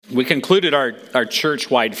We concluded our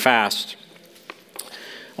church-wide fast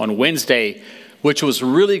on Wednesday, which was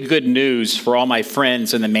really good news for all my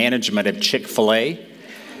friends in the management of Chick-fil-A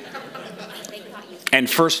and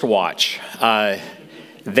First Watch.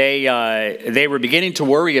 They were beginning to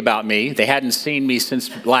worry about me. They hadn't seen me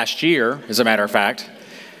since last year, as a matter of fact.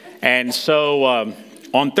 And so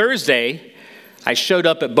on Thursday, I showed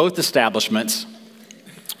up at both establishments,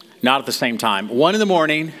 not at the same time. One in the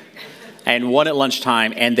morning and one at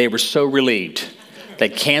lunchtime, and they were so relieved. They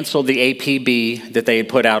canceled the APB that they had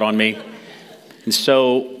put out on me. And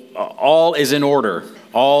so all is in order.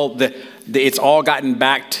 It's all gotten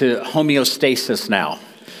back to homeostasis now.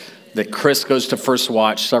 That Chris goes to First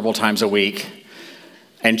Watch several times a week,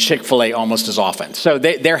 and Chick-fil-A almost as often. So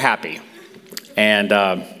they're happy. And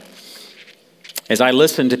as I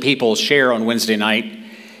listened to people share on Wednesday night,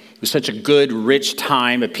 it was such a good, rich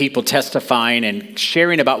time of people testifying and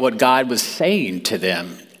sharing about what God was saying to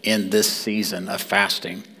them in this season of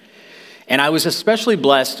fasting. And I was especially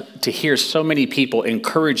blessed to hear so many people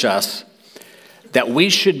encourage us that we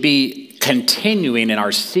should be continuing in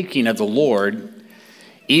our seeking of the Lord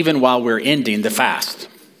even while we're ending the fast.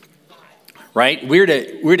 Right? We're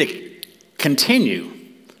to continue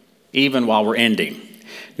even while we're ending.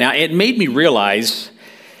 Now, it made me realize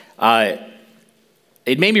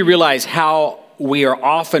how we are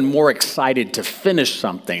often more excited to finish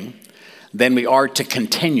something than we are to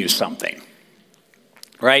continue something.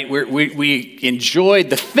 Right? We enjoyed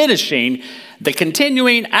the finishing, the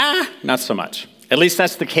continuing, not so much. At least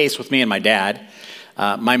that's the case with me and my dad.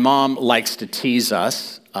 My mom likes to tease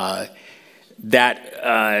us that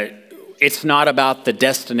it's not about the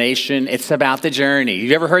destination, it's about the journey.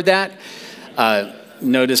 You ever heard that?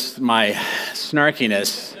 Notice my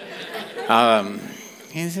snarkiness.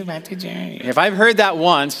 It's about the journey. If I've heard that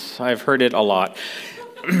once, I've heard it a lot.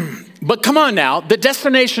 But come on now, the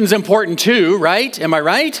destination's important too, right? Am I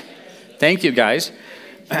right? Thank you, guys.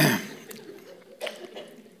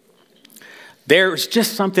 There's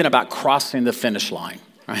just something about crossing the finish line,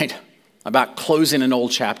 right? About closing an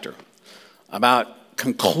old chapter, about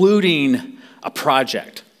concluding a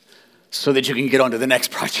project so that you can get on to the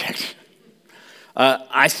next project.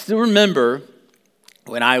 I still remember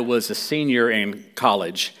when I was a senior in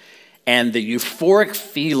college and the euphoric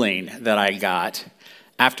feeling that I got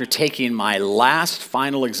after taking my last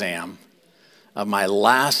final exam of my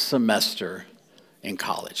last semester in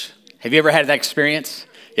college. Have you ever had that experience?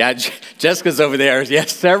 Yeah, Jessica's over there.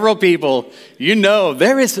 Yes, several people. I don't know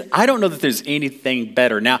that there's anything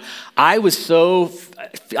better. Now, I was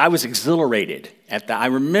exhilarated at that. I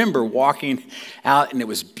remember walking out and it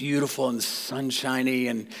was beautiful and sunshiny,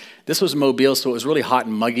 and this was Mobile, so it was really hot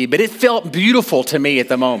and muggy, but it felt beautiful to me at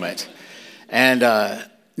the moment. And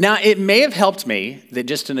now it may have helped me that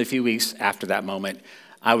just in a few weeks after that moment,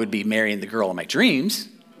 I would be marrying the girl of my dreams.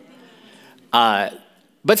 But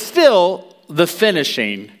still, the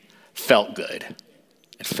finishing felt good.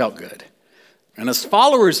 It felt good. And as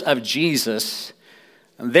followers of Jesus,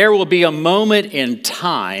 there will be a moment in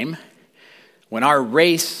time when our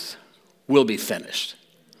race will be finished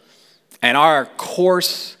and our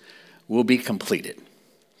course will be completed.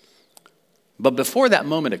 But before that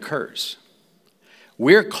moment occurs,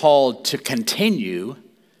 we're called to continue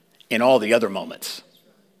in all the other moments.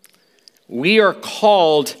 We are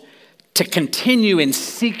called to continue in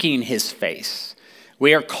seeking his face.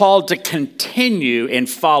 We are called to continue in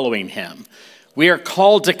following him. We are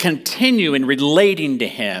called to continue in relating to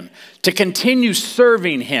him, to continue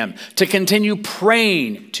serving him, to continue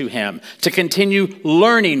praying to him, to continue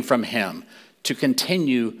learning from him, to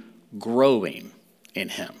continue growing in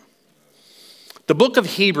him. The book of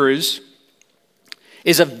Hebrews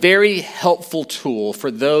is a very helpful tool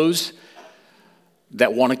for those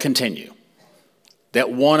that want to continue,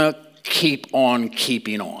 that want to keep on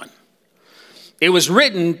keeping on. It was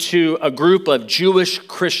written to a group of Jewish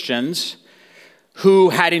Christians who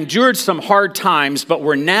had endured some hard times, but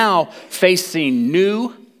were now facing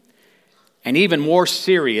new and even more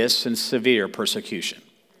serious and severe persecution.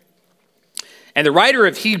 And the writer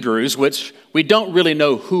of Hebrews, which we don't really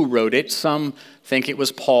know who wrote it, some think it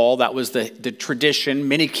was Paul, that was the tradition.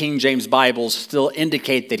 Many King James Bibles still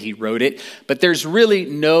indicate that he wrote it, but there's really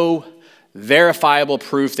no verifiable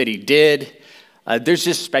proof that he did. There's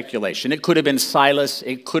just speculation. It could have been Silas.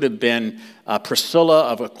 It could have been Priscilla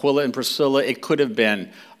of Aquila and Priscilla. It could have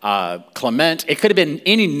been Clement. It could have been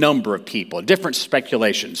any number of people, different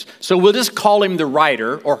speculations. So we'll just call him the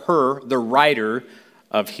writer, or her, the writer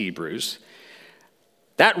of Hebrews.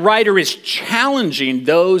 That writer is challenging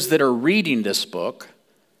those that are reading this book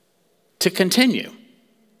to continue.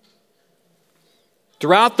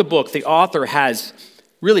 Throughout the book, the author has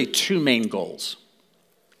really two main goals.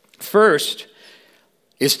 First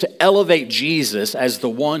is to elevate Jesus as the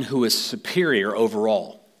one who is superior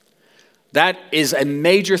overall. That is a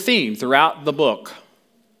major theme throughout the book.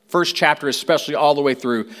 First chapter, especially all the way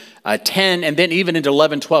through 10, and then even into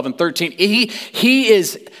 11, 12, and 13. He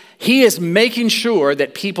is making sure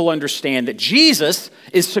that people understand that Jesus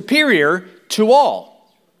is superior to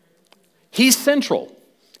all. He's central.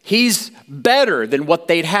 He's better than what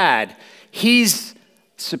they'd had. He's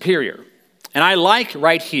superior. And I like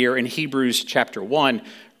right here in Hebrews chapter 1,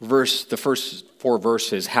 the first 4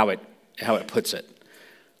 verses, how it puts it.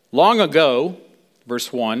 Long ago,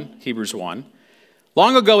 verse 1, Hebrews 1,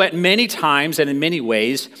 long ago at many times and in many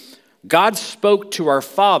ways, God spoke to our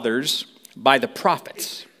fathers by the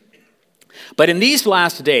prophets. But in these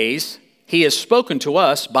last days, he has spoken to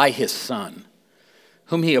us by his Son,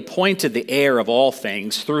 whom he appointed the heir of all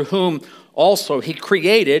things, through whom also he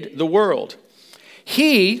created the world.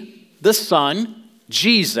 He, the Son,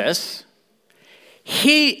 Jesus,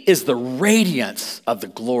 he is the radiance of the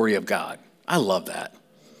glory of God. I love that.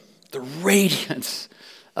 The radiance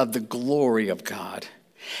of the glory of God.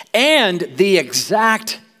 And the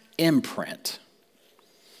exact imprint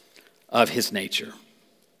of his nature.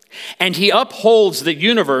 And he upholds the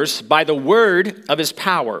universe by the word of his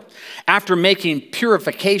power. After making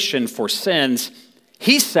purification for sins,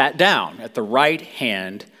 he sat down at the right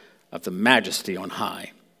hand of the Majesty on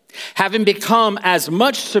high, having become as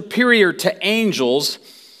much superior to angels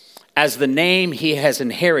as the name he has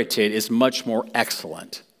inherited is much more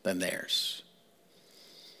excellent than theirs.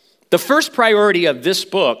 The first priority of this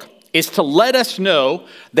book is to let us know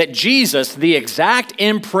that Jesus, the exact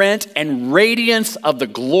imprint and radiance of the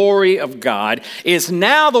glory of God, is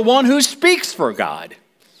now the one who speaks for God.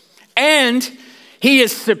 And he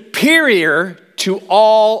is superior to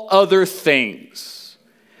all other things.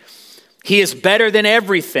 He is better than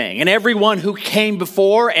everything and everyone who came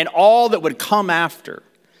before and all that would come after.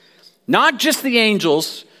 Not just the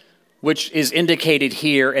angels, which is indicated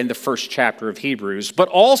here in the first chapter of Hebrews, but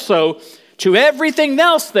also to everything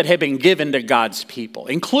else that had been given to God's people,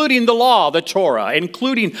 including the law, the Torah,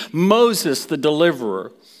 including Moses, the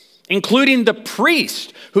deliverer, including the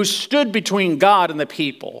priest who stood between God and the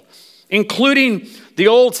people, including the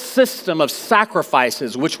old system of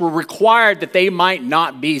sacrifices which were required that they might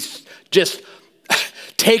not be just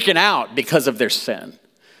taken out because of their sin.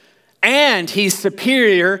 And he's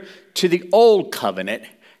superior to the old covenant,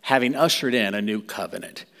 having ushered in a new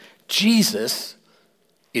covenant. Jesus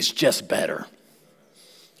is just better.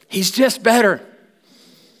 He's just better.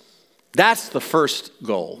 That's the first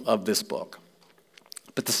goal of this book.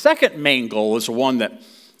 But the second main goal is one that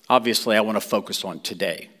obviously I want to focus on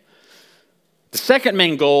today. The second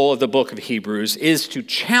main goal of the book of Hebrews is to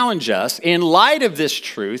challenge us, in light of this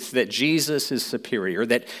truth that Jesus is superior,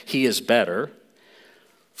 that he is better,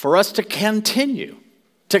 for us to continue,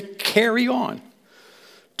 to carry on,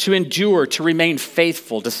 to endure, to remain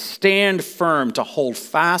faithful, to stand firm, to hold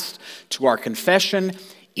fast to our confession,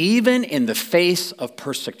 even in the face of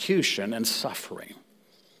persecution and suffering.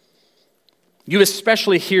 You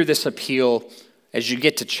especially hear this appeal as you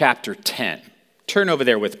get to chapter 10. Turn over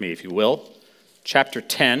there with me, if you will. Chapter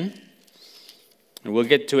 10, and we'll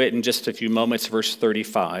get to it in just a few moments, verse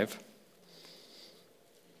 35.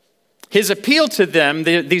 His appeal to them,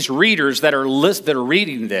 these readers that are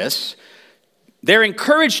reading this, they're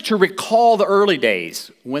encouraged to recall the early days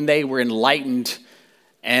when they were enlightened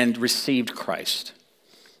and received Christ.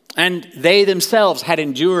 And they themselves had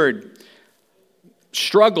endured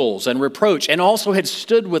struggles and reproach and also had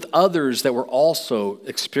stood with others that were also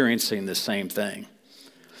experiencing the same thing.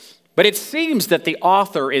 But it seems that the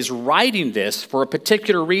author is writing this for a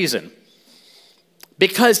particular reason,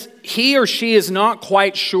 because he or she is not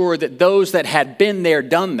quite sure that those that had been there,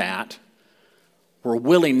 done that, were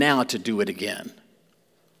willing now to do it again.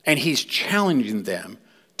 And he's challenging them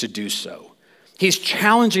to do so. He's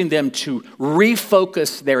challenging them to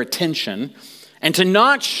refocus their attention and to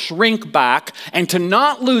not shrink back and to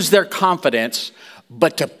not lose their confidence,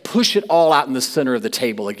 but to push it all out in the center of the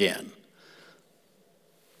table again.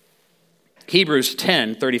 Hebrews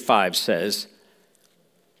 10:35 says,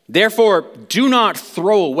 "Therefore, do not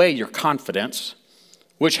throw away your confidence,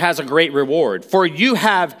 which has a great reward, for you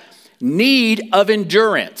have need of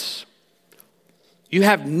endurance." You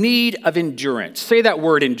have need of endurance. Say that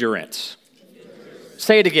word, endurance.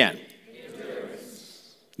 Say it again.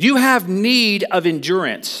 Endurance. You have need of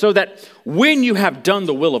endurance, so that when you have done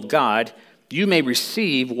the will of God, you may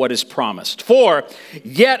receive what is promised. For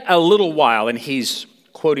yet a little while, and he's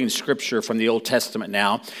quoting scripture from the Old Testament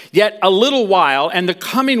now. Yet a little while, and the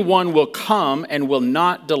coming one will come and will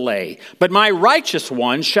not delay. But my righteous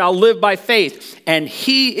one shall live by faith, and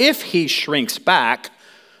if he shrinks back,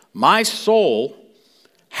 my soul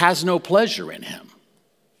has no pleasure in him.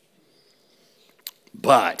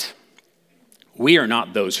 But we are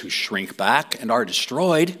not those who shrink back and are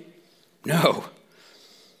destroyed. No.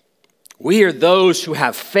 We are those who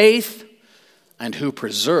have faith and who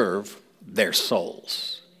preserve their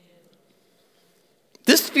souls.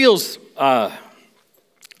 This feels kind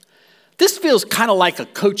of like a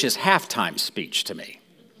coach's halftime speech to me.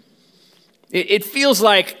 It feels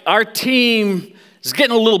like our team is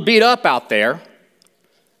getting a little beat up out there,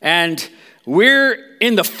 and we're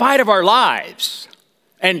in the fight of our lives,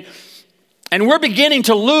 and we're beginning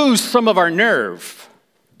to lose some of our nerve.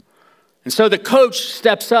 And so the coach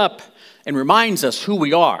steps up and reminds us who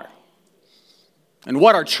we are and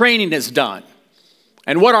what our training has done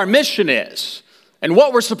and what our mission is and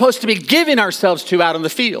what we're supposed to be giving ourselves to out on the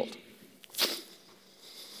field.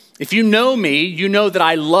 If you know me, you know that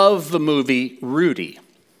I love the movie Rudy.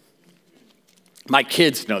 My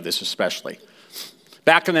kids know this especially.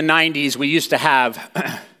 Back in the 90s, we used to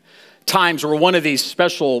have times where one of these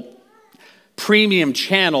special premium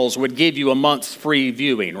channels would give you a month's free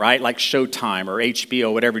viewing, right? Like Showtime or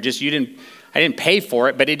HBO, whatever. I didn't pay for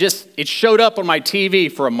it, but it showed up on my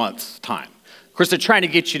TV for a month's time. Of course, they're trying to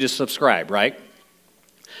get you to subscribe, right?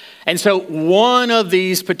 And so one of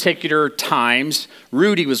these particular times,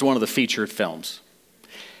 Rudy was one of the featured films.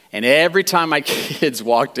 And every time my kids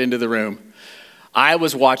walked into the room, I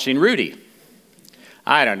was watching Rudy.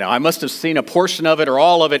 I don't know, I must have seen a portion of it or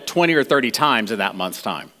all of it 20 or 30 times in that month's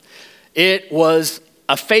time. It was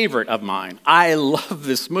a favorite of mine. I love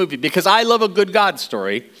this movie because I love a good God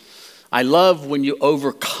story. I love when you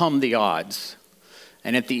overcome the odds.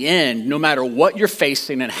 And at the end, no matter what you're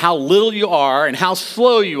facing and how little you are and how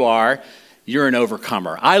slow you are, you're an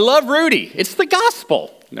overcomer. I love Rudy. It's the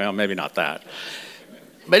gospel. No, maybe not that.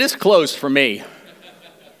 But it's close for me.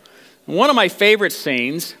 One of my favorite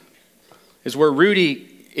scenes is where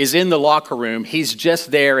Rudy is in the locker room. He's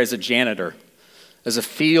just there as a janitor, as a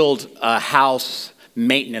field house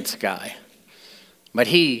maintenance guy. But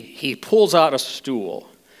he pulls out a stool,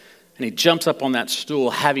 and he jumps up on that stool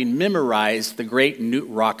having memorized the great Knute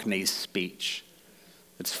Rockne's speech.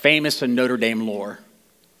 It's famous in Notre Dame lore.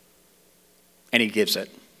 And he gives it.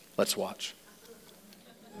 Let's watch.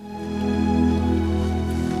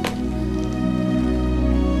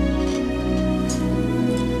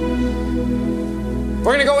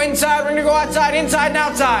 We're going to go inside, we're going to go outside, inside and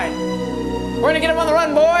outside. We're going to get them on the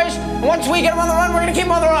run, boys. And once we get them on the run, we're going to keep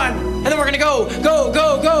them on the run. And then we're going to go.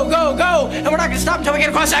 And we're not going to stop until we get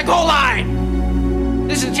across that goal line.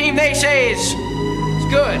 This is a team they say is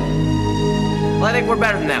good. Well, I think we're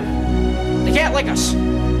better than them. They can't lick us.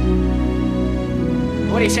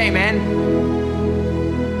 What do you say, man?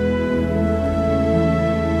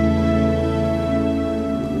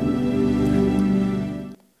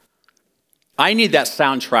 I need that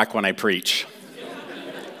soundtrack when I preach.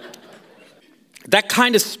 That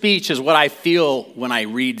kind of speech is what I feel when I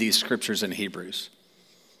read these scriptures in Hebrews.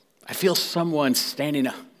 I feel someone standing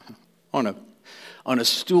on a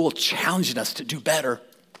stool challenging us to do better,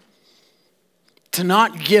 to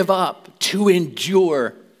not give up, to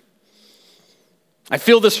endure. I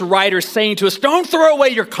feel this writer saying to us, don't throw away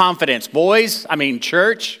your confidence, boys.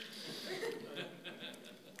 Church.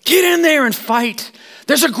 Get in there and fight.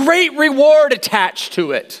 There's a great reward attached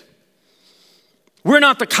to it. We're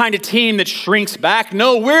not the kind of team that shrinks back.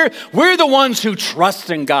 No, we're the ones who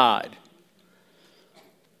trust in God.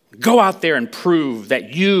 Go out there and prove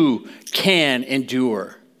that you can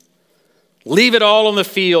endure. Leave it all on the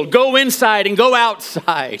field. Go inside and go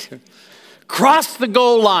outside. Cross the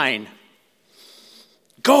goal line.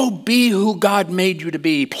 Go be who God made you to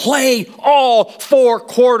be. Play all 4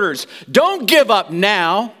 quarters. Don't give up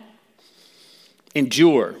now.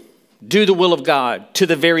 Endure. Do the will of God to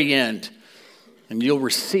the very end, and you'll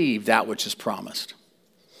receive that which is promised.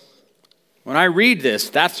 When I read this,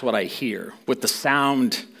 that's what I hear with the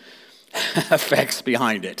sound effects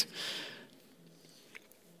behind it.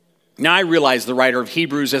 Now I realize the writer of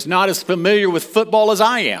Hebrews is not as familiar with football as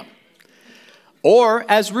I am, or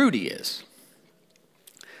as Rudy is.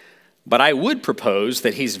 But I would propose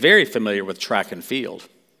that he's very familiar with track and field,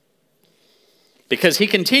 because he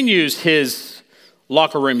continues his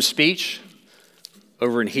locker room speech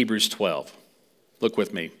over in Hebrews 12. Look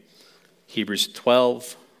with me. Hebrews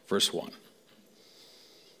 12, verse 1.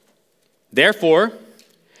 Therefore,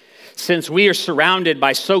 since we are surrounded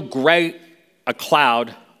by so great a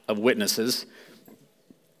cloud of witnesses,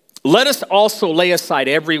 Let us also lay aside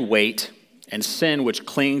every weight and sin which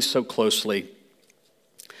clings so closely,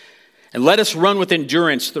 and let us run with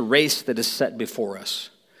endurance the race that is set before us,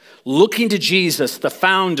 looking to Jesus, the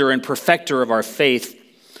founder and perfecter of our faith,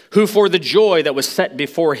 who for the joy that was set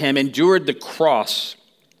before him endured the cross,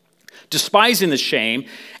 despising the shame,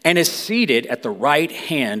 and is seated at the right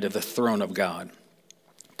hand of the throne of God.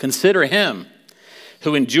 Consider him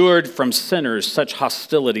who endured from sinners such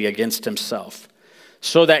hostility against himself,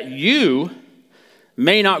 so that you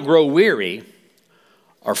may not grow weary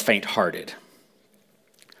or faint-hearted.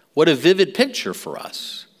 What a vivid picture for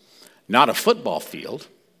us. Not a football field,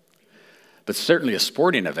 but certainly a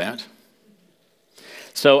sporting event.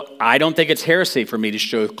 So I don't think it's heresy for me to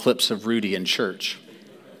show clips of Rudy in church.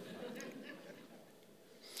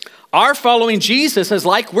 Our following Jesus is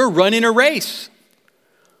like we're running a race.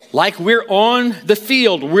 Like we're on the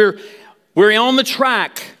field, we're on the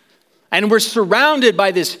track, and we're surrounded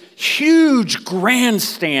by this huge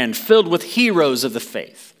grandstand filled with heroes of the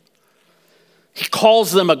faith. He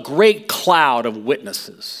calls them a great cloud of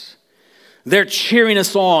witnesses. They're cheering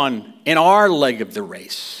us on in our leg of the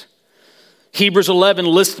race. Hebrews 11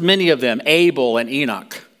 lists many of them: Abel and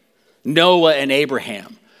Enoch, Noah and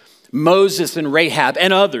Abraham, Moses and Rahab,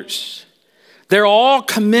 and others. They're all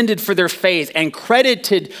commended for their faith and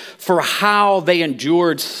credited for how they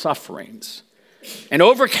endured sufferings and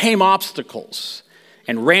overcame obstacles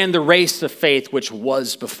and ran the race of faith which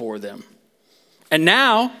was before them. And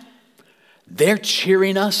now they're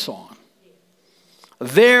cheering us on.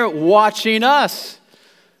 They're watching us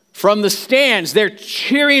from the stands. They're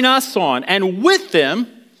cheering us on. And with them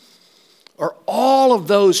are all of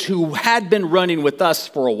those who had been running with us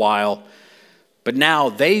for a while, but now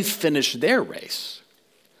they've finished their race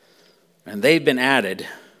and they've been added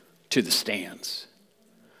to the stands.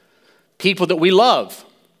 People that we love,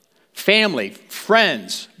 family,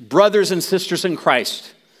 friends, brothers and sisters in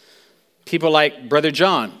Christ. People like Brother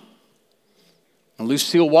John and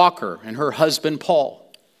Lucille Walker and her husband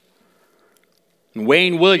Paul, and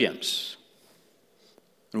Wayne Williams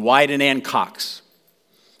and Wyatt and Ann Cox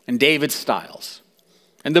and David Stiles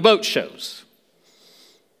and the boat shows.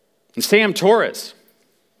 And Sam Torres,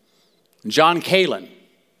 and John Kalin,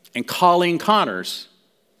 and Colleen Connors,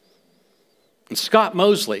 and Scott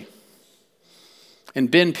Mosley, and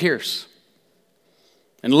Ben Pierce,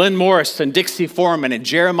 and Lynn Morris, and Dixie Foreman, and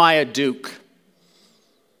Jeremiah Duke,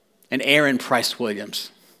 and Aaron Price Williams,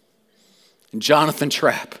 and Jonathan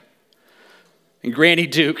Trapp, and Granny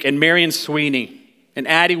Duke, and Marion Sweeney, and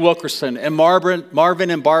Addie Wilkerson, and Marvin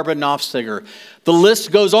and Barbara Knopfsiger. The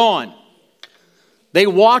list goes on. They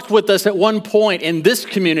walked with us at one point in this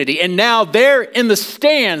community, and now they're in the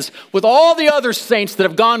stands with all the other saints that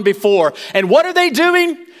have gone before. And what are they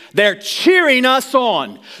doing? They're cheering us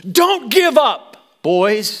on. Don't give up,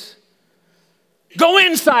 boys. Go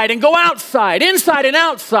inside and go outside, inside and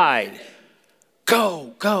outside.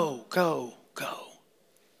 Go, go, go, go.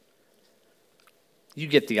 You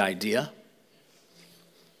get the idea.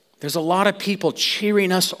 There's a lot of people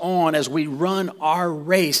cheering us on as we run our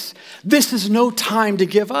race. This is no time to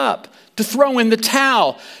give up, to throw in the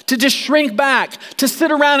towel, to just shrink back, to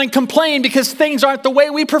sit around and complain because things aren't the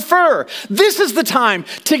way we prefer. This is the time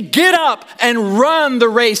to get up and run the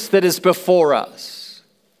race that is before us.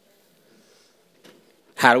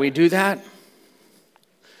 How do we do that?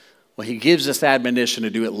 Well, he gives us admonition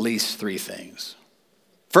to do at least three things.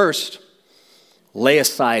 First, lay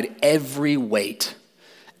aside every weight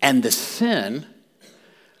and the sin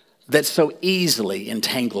that so easily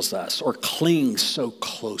entangles us or clings so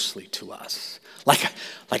closely to us,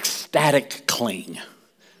 like static cling.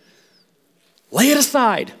 Lay it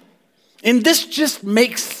aside. And this just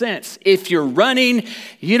makes sense. If you're running,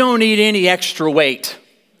 you don't need any extra weight.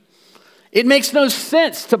 It makes no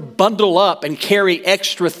sense to bundle up and carry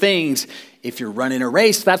extra things if you're running a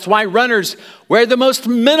race. That's why runners wear the most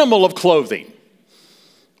minimal of clothing.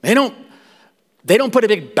 They don't put a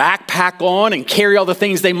big backpack on and carry all the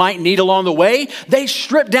things they might need along the way. They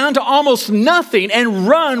strip down to almost nothing and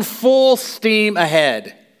run full steam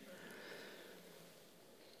ahead.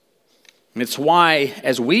 And it's why,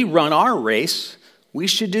 as we run our race, we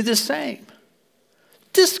should do the same.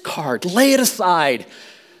 Discard, lay it aside,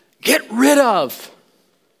 get rid of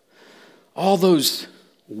all those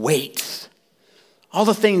weights, all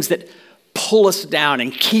the things that pull us down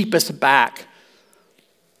and keep us back.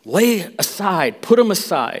 Lay aside, put them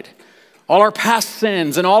aside. All our past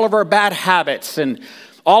sins and all of our bad habits and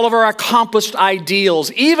all of our accomplished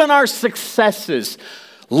ideals, even our successes,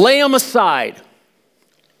 lay them aside.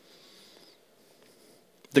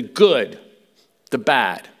 The good, the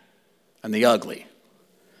bad, and the ugly.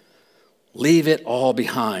 Leave it all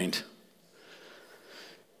behind.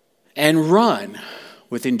 And run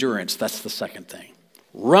with endurance. That's the second thing.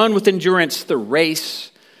 Run with endurance the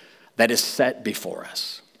race that is set before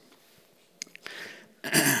us.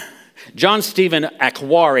 John Stephen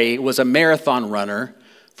Akhwari was a marathon runner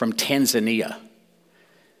from Tanzania.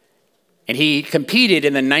 And he competed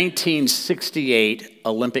in the 1968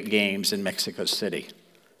 Olympic Games in Mexico City.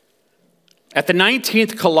 At the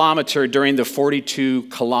 19th kilometer during the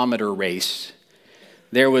 42-kilometer race,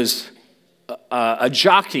 there was a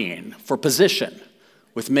jockeying for position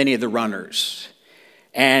with many of the runners.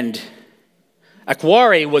 And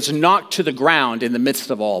Akhwari was knocked to the ground in the midst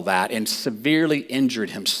of all that and severely injured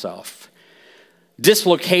himself,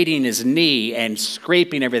 dislocating his knee and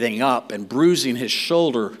scraping everything up and bruising his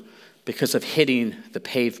shoulder because of hitting the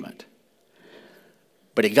pavement.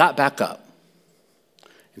 But he got back up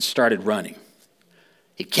and started running.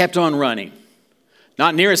 He kept on running,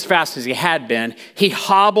 not near as fast as he had been. He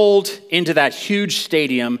hobbled into that huge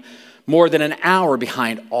stadium more than an hour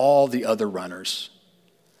behind all the other runners.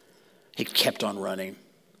 He kept on running,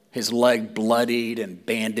 his leg bloodied and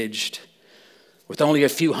bandaged, with only a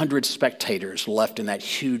few hundred spectators left in that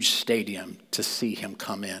huge stadium to see him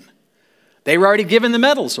come in. They were already giving the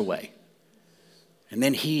medals away. And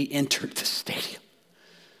then he entered the stadium,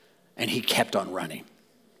 and he kept on running.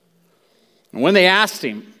 And when they asked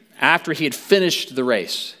him, after he had finished the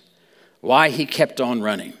race, why he kept on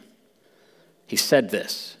running, he said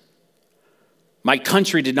this: "My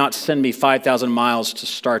country did not send me 5,000 miles to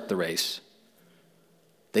start the race.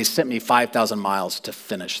 They sent me 5,000 miles to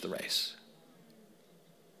finish the race."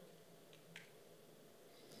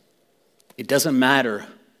 It doesn't matter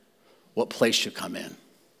what place you come in.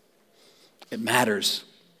 It matters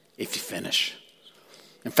if you finish.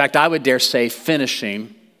 In fact, I would dare say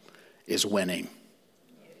finishing is winning.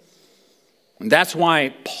 And that's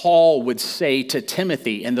why Paul would say to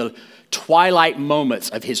Timothy in the twilight moments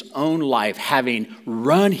of his own life, having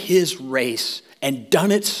run his race and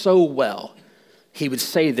done it so well, he would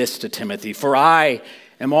say this to Timothy: "For I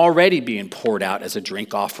am already being poured out as a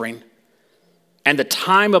drink offering, and the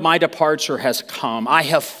time of my departure has come. I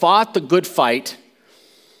have fought the good fight.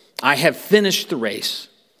 I have finished the race.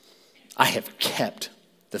 I have kept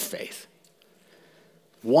the faith."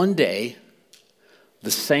 One day,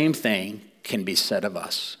 the same thing can be said of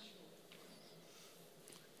us.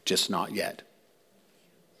 Just not yet.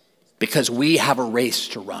 Because we have a race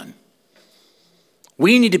to run.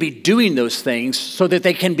 We need to be doing those things so that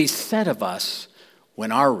they can be said of us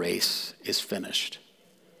when our race is finished.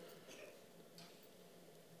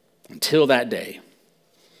 Until that day,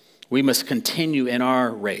 we must continue in our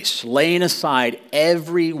race, laying aside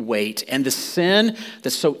every weight and the sin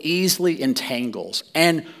that so easily entangles,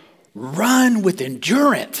 and run with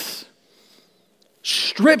endurance,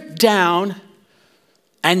 stripped down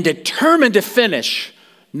and determined to finish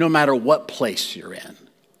no matter what place you're in.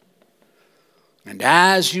 And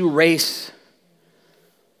as you race,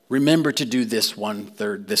 remember to do this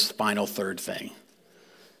final third thing.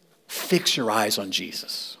 Fix your eyes on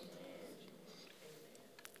Jesus.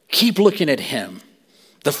 Keep looking at him,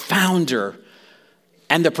 the founder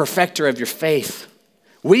and the perfecter of your faith.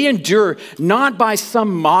 We endure not by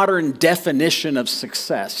some modern definition of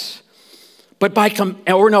success, but by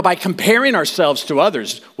comparing ourselves to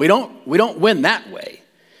others. We don't win that way.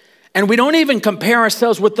 And we don't even compare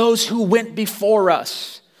ourselves with those who went before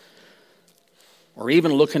us, or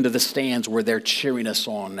even look into the stands where they're cheering us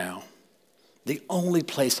on now. The only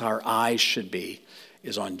place our eyes should be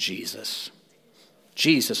is on Jesus.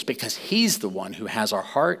 Jesus, because he's the one who has our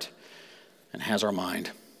heart and has our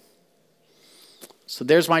mind. So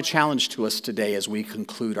there's my challenge to us today as we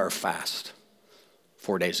conclude our fast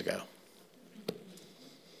 4 days ago.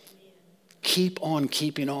 Keep on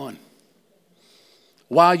keeping on.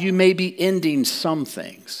 While you may be ending some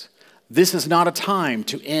things, this is not a time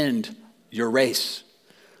to end your race.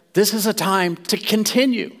 This is a time to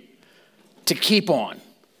continue, to keep on,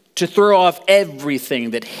 to throw off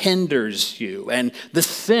everything that hinders you and the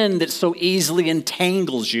sin that so easily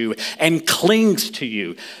entangles you and clings to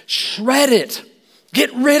you. Shred it.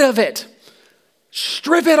 Get rid of it.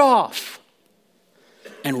 Strip it off.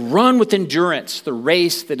 And run with endurance the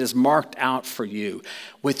race that is marked out for you,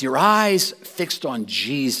 with your eyes fixed on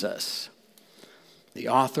Jesus, the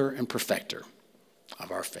author and perfecter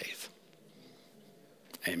of our faith.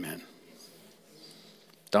 Amen.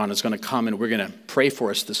 Donna's going to come and we're going to pray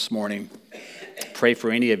for us this morning. Pray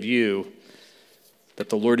for any of you that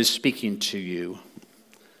the Lord is speaking to you.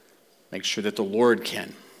 Make sure that the Lord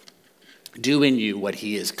can do in you what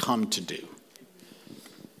he has come to do.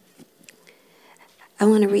 I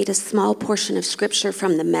want to read a small portion of scripture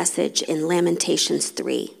from the Message in Lamentations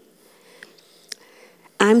 3.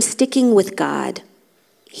 I'm sticking with God.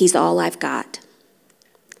 He's all I've got.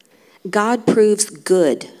 God proves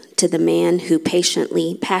good to the man who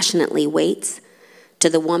passionately waits, to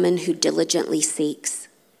the woman who diligently seeks.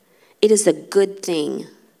 It is a good thing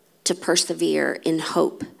to persevere in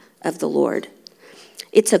hope of the Lord.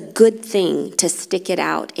 It's a good thing to stick it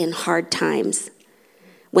out in hard times.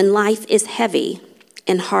 When life is heavy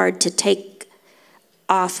and hard to take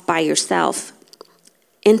off by yourself,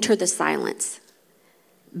 enter the silence.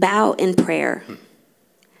 Bow in prayer.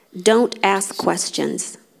 Don't ask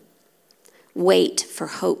questions. Wait for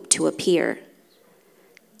hope to appear.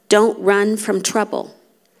 Don't run from trouble.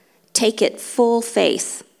 Take it full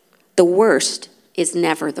face. The worst is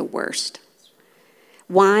never the worst.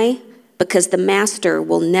 Why? Because the master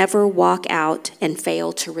will never walk out and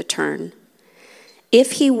fail to return.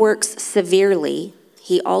 If he works severely,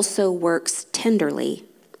 he also works tenderly.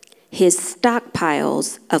 His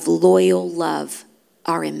stockpiles of loyal love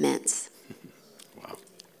are immense. Wow.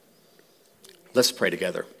 Let's pray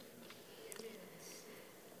together.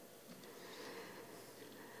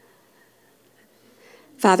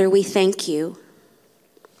 Father, we thank you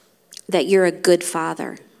that you're a good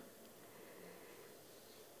Father,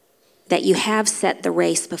 that you have set the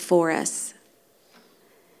race before us,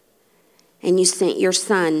 and you sent your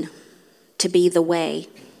Son to be the way.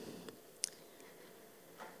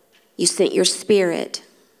 You sent your Spirit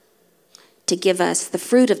to give us the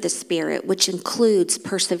fruit of the Spirit, which includes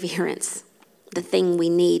perseverance, the thing we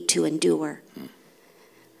need to endure.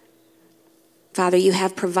 Father, you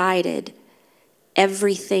have provided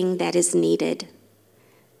everything that is needed.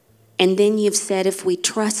 And then you've said if we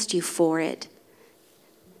trust you for it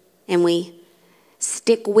and we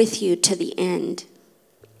stick with you to the end,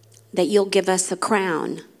 that you'll give us a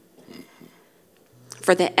crown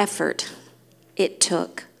for the effort it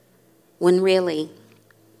took when really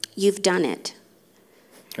you've done it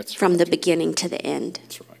from the beginning to the end.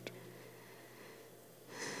 That's right.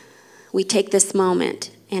 We take this moment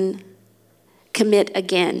and commit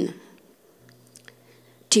again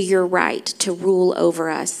to your right to rule over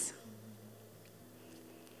us,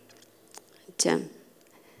 to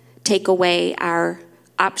take away our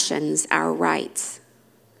options, our rights,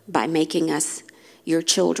 by making us your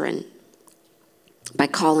children, by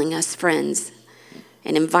calling us friends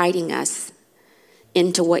and inviting us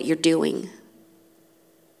into what you're doing.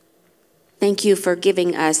 Thank you for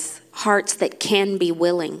giving us hearts that can be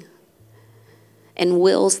willing and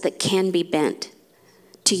wills that can be bent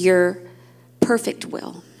to your perfect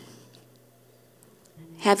will.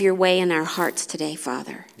 Have your way in our hearts today,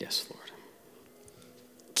 Father. Yes, Lord.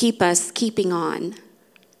 Keep us keeping on.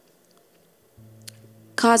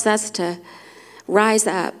 Cause us to rise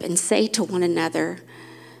up and say to one another,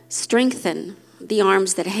 strengthen the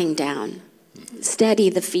arms that hang down, steady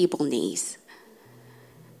the feeble knees,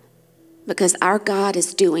 because our God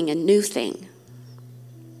is doing a new thing,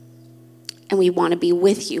 and we want to be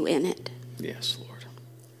with you in it. Yes, Lord.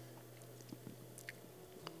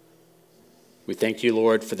 We thank you,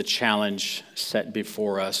 Lord, for the challenge set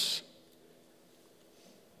before us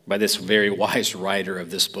by this very wise writer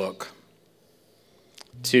of this book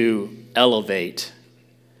to elevate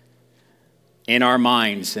in our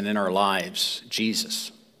minds and in our lives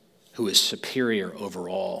Jesus, who is superior over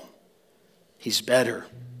all. He's better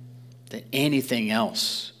than anything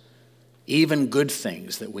else, even good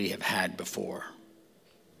things that we have had before.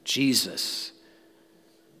 Jesus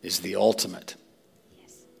is the ultimate.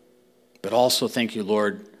 But also thank you,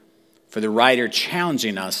 Lord, for the writer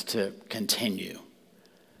challenging us to continue,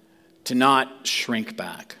 to not shrink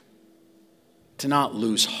back, to not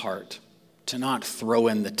lose heart, to not throw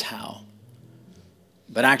in the towel.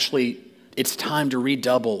 But actually, it's time to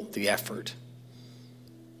redouble the effort.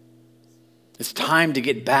 It's time to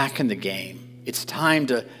get back in the game. It's time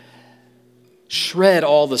to shred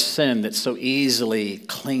all the sin that so easily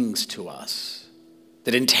clings to us,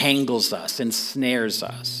 that entangles us, ensnares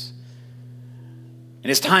us. And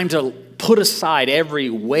it's time to put aside every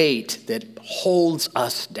weight that holds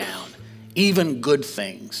us down, even good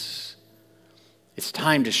things. It's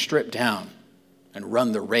time to strip down and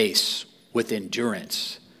run the race with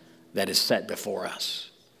endurance that is set before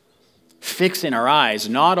us. Fixing our eyes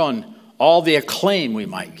not on all the acclaim we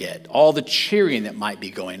might get, all the cheering that might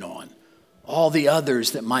be going on, all the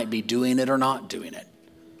others that might be doing it or not doing it,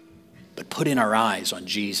 but putting our eyes on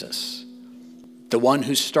Jesus, the one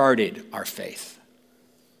who started our faith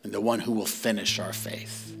and the one who will finish our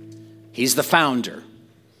faith. He's the founder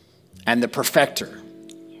and the perfecter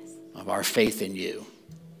of our faith in you.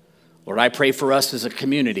 Lord, I pray for us as a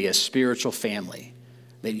community, a spiritual family,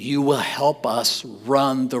 that you will help us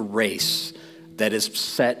run the race that is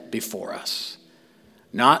set before us.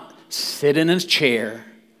 Not sit in a chair,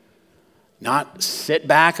 not sit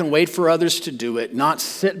back and wait for others to do it, not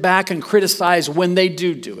sit back and criticize when they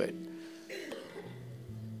do it,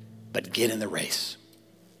 but get in the race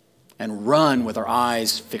and run with our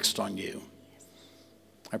eyes fixed on you.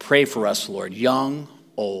 I pray for us, Lord, young,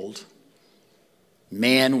 old,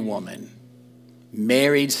 man, woman,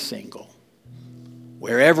 married, single,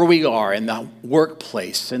 wherever we are, in the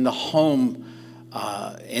workplace, in the home,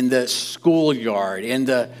 in the schoolyard, in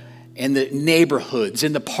the neighborhoods,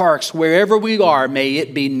 in the parks, wherever we are, may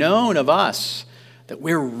it be known of us that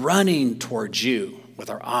we're running towards you with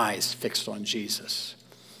our eyes fixed on Jesus.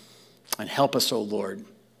 And help us, O Lord,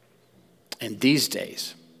 in these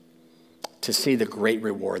days to see the great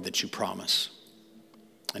reward that you promise.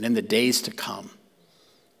 And in the days to come,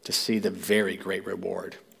 to see the very great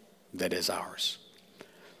reward that is ours.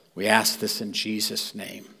 We ask this in Jesus'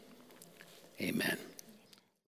 name. Amen.